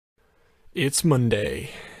It's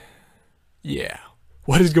Monday. Yeah.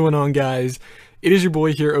 What is going on, guys? It is your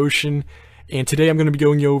boy here, Ocean, and today I'm going to be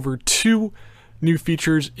going over two new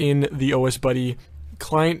features in the OSBuddy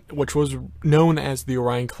client, which was known as the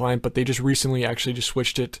Orion client, but they just recently actually just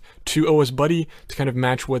switched it to OSBuddy to kind of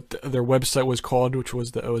match what their website was called, which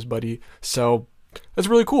was the OSBuddy. So that's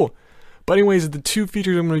really cool. But anyways, the two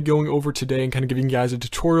features I'm going to be going over today and kind of giving you guys a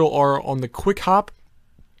tutorial are on the quick hop,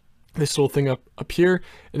 this little thing up here,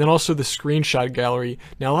 and then also the screenshot gallery.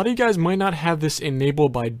 Now a lot of you guys might not have this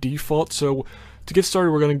enabled by default, so to get started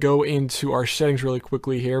we're going to go into our settings really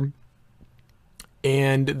quickly here,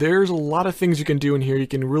 and there's a lot of things you can do in here. You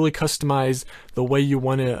can really customize the way you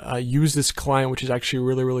want to use this client, which is actually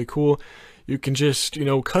really cool. You can just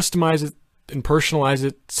customize it and personalize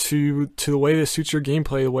it to the way that suits your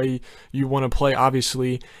gameplay, the way you want to play,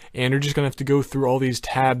 obviously, and you're just gonna have to go through all these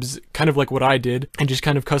tabs, kind of like what I did, and just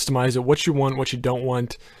kind of customize it, what you want, what you don't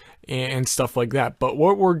want, and stuff like that. But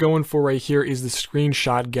what we're going for right here is the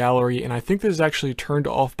screenshot gallery, and I think this is actually turned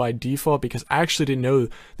off by default because I actually didn't know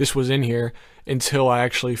this was in here until I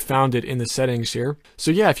actually found it in the settings here.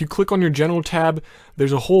 So yeah, if you click on your general tab,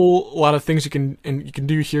 there's a whole lot of things you can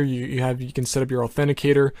do here. You can set up your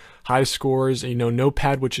authenticator, high scores,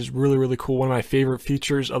 notepad, which is really cool, one of my favorite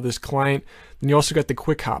features of this client. Then you also got the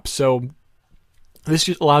quick hop. So this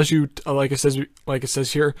just allows you, like it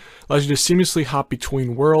says here, allows you to seamlessly hop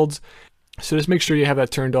between worlds. So just make sure you have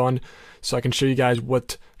that turned on so I can show you guys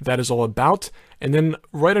what that is all about. And then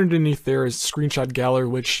right underneath there is screenshot gallery,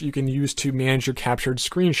 which you can use to manage your captured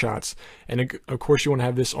screenshots. And of course you want to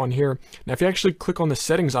have this on here. Now if you actually click on the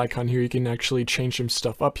settings icon here, you can actually change some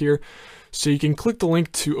stuff up here. So you can click the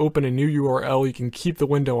link to open a new URL. You can keep the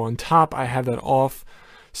window on top. I have that off.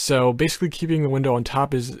 So basically keeping the window on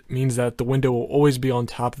top means that the window will always be on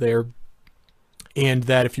top there, and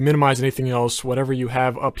that if you minimize anything else, whatever you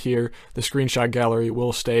have up here, the screenshot gallery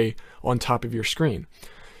will stay on top of your screen.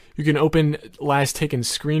 You can open last taken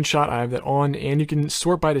screenshot, I have that on, and you can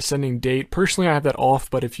sort by descending date. Personally, I have that off,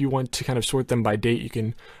 but if you want to kind of sort them by date, you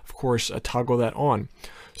can, of course, toggle that on.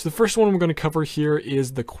 So the first one we're going to cover here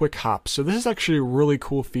is the quick hop. So this is actually a really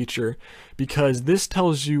cool feature because this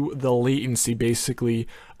tells you the latency basically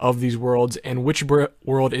of these worlds and which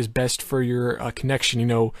world is best for your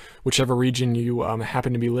connection, whichever region you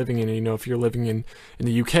happen to be living in. If you're living in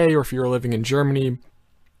the UK, or if you're living in Germany,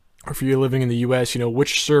 or if you're living in the US,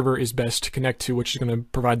 which server is best to connect to, which is going to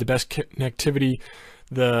provide the best connectivity,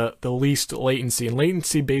 the least latency. And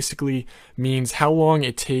latency basically means how long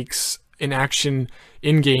it takes an action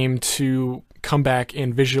in game to come back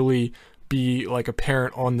and visually be like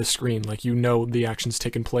apparent on the screen, like the action's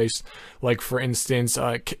taken place. Like for instance,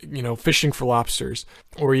 fishing for lobsters,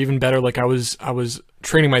 or even better, like I was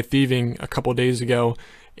training my thieving a couple days ago,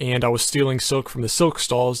 and I was stealing silk from the silk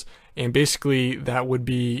stalls, and basically that would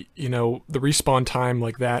be the respawn time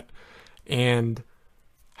like that, and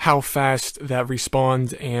how fast that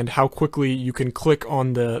respawns, and how quickly you can click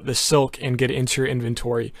on the silk and get it into your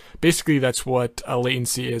inventory. Basically that's what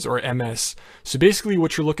latency is, or MS. So basically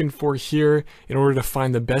what you're looking for here in order to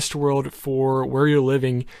find the best world for where you're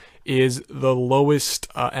living is the lowest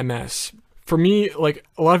MS. For me, like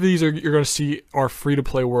a lot of these you're going to see are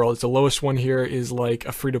free-to-play worlds. The lowest one here is like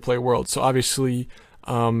a free-to-play world, so obviously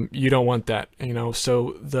you don't want that,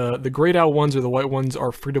 so the grayed out ones or the white ones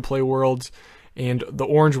are free-to-play worlds, and the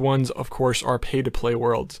orange ones, of course, are pay-to-play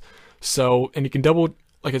worlds. So, and you can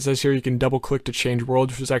like it says here, you can double click to change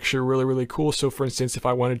worlds, which is actually really cool. So for instance, if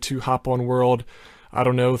I wanted to hop on world, I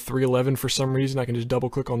don't know, 311 for some reason, I can just double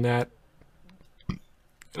click on that.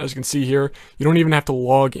 As you can see here, you don't even have to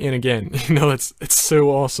log in again. It's so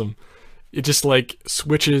awesome. It just like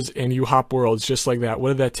switches and you hop worlds just like that. What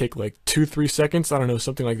did that take, like 2-3 seconds? I don't know,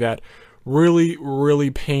 something like that.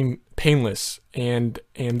 Really painless, and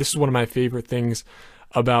this is one of my favorite things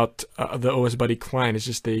about the OSBuddy client, is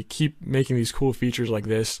just they keep making these cool features like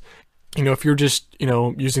this. If you're just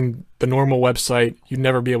using the normal website, you'd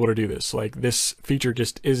never be able to do this. Like this feature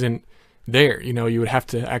just isn't there. You would have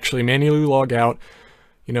to actually manually log out,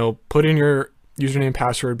 put in your username and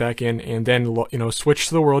password back in, and then switch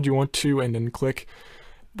to the world you want to, and then click.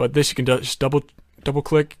 But this you can just double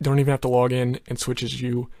click, don't even have to log in, and switches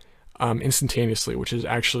you instantaneously, which is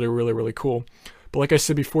actually really cool. But like I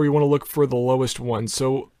said before, you want to look for the lowest one.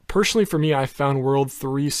 So personally for me, I found world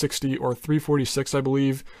 360 or 346, I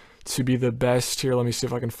believe, to be the best. Here, let me see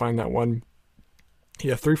if I can find that one.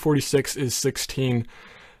 Yeah, 346 is 16.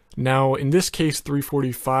 Now, in this case,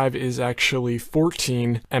 345 is actually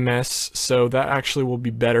 14 ms, so that actually will be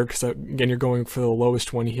better because, again, you're going for the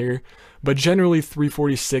lowest one here. But generally,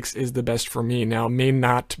 346 is the best for me. Now, it may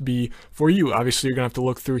not be for you. Obviously, you're going to have to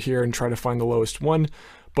look through here and try to find the lowest one.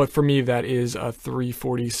 But for me, that is a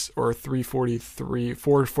 340 or 343,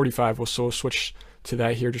 445. So we'll switch to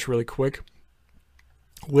that here just really quick.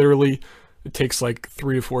 Literally, it takes like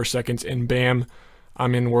 3 to 4 seconds, and bam,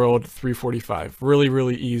 I'm in world 345. Really,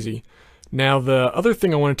 really easy. Now, the other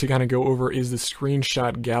thing I wanted to kind of go over is the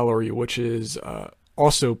screenshot gallery, which is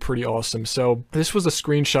also pretty awesome. So this was a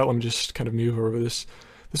screenshot. Let me just kind of move over this.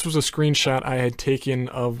 This was a screenshot I had taken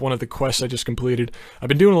of one of the quests I just completed. I've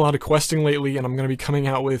been doing a lot of questing lately, and I'm going to be coming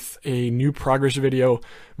out with a new progress video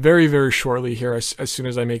very, very shortly here as soon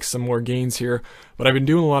as I make some more gains here. But I've been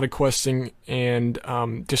doing a lot of questing and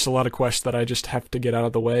just a lot of quests that I just have to get out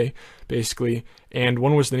of the way, basically. And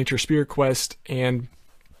one was the Nature Spirit quest, and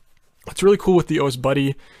what's really cool with the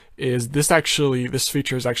OSBuddy is this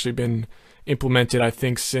feature has actually been implemented, I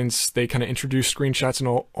think, since they kind of introduced screenshots and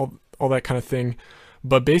all that kind of thing.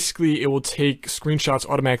 But basically, it will take screenshots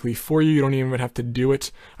automatically for you. You don't even have to do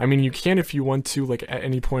it. I mean, you can if you want to, like at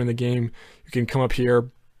any point in the game, you can come up here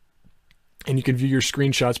and you can view your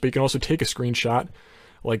screenshots, but you can also take a screenshot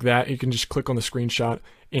like that. You can just click on the screenshot,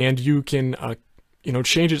 and you can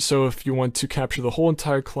change it so if you want to capture the whole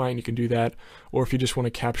entire client, you can do that. Or if you just want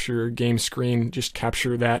to capture game screen, just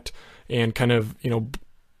capture that and kind of,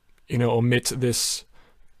 omit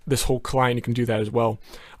this whole client. You can do that as well.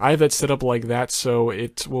 I have that set up like that, so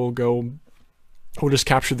it will just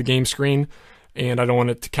capture the game screen, and I don't want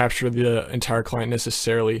it to capture the entire client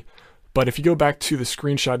necessarily. But if you go back to the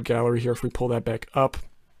screenshot gallery here, if we pull that back up,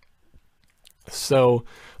 so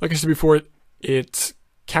like I said before, it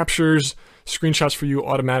captures screenshots for you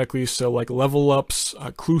automatically. So like level ups,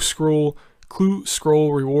 clue scroll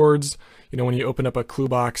rewards. When you open up a clue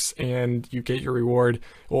box and you get your reward, it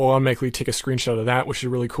will automatically take a screenshot of that, which is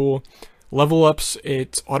really cool. Level ups,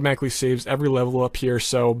 it automatically saves every level up here.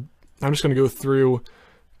 So I'm just going to go through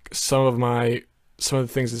some of the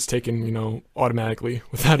things it's taken, automatically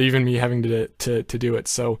without even me having to do it.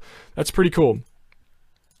 So that's pretty cool.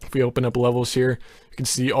 If we open up levels here, you can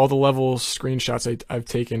see all the levels screenshots I've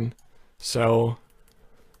taken. So,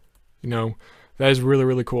 that is really,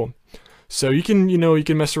 really cool. So you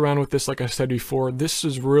can mess around with this, like I said before. This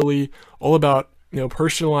is really all about,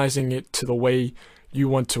 personalizing it to the way you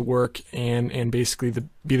want to work and basically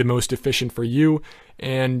be the most efficient for you.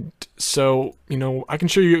 And so, I can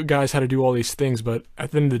show you guys how to do all these things, but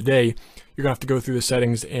at the end of the day, you're gonna have to go through the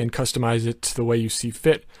settings and customize it to the way you see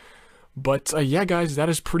fit. But yeah, guys, that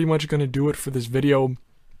is pretty much gonna do it for this video.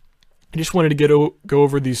 I just wanted to go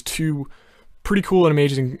over these two pretty cool and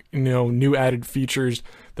amazing, new added features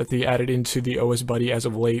that they added into the OSBuddy as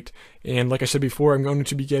of late. And like I said before, I'm going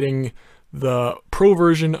to be getting the pro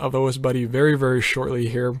version of OSBuddy very, very shortly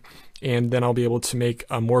here, and then I'll be able to make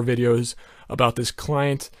more videos about this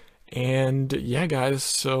client. And yeah, guys,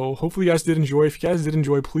 so hopefully you guys did enjoy. If you guys did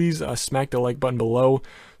enjoy, please smack the like button below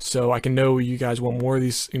so I can know you guys want more of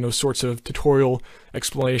these, sorts of tutorial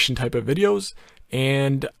explanation type of videos.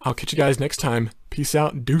 And I'll catch you guys next time. Peace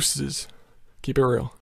out, deuces. Keep it real.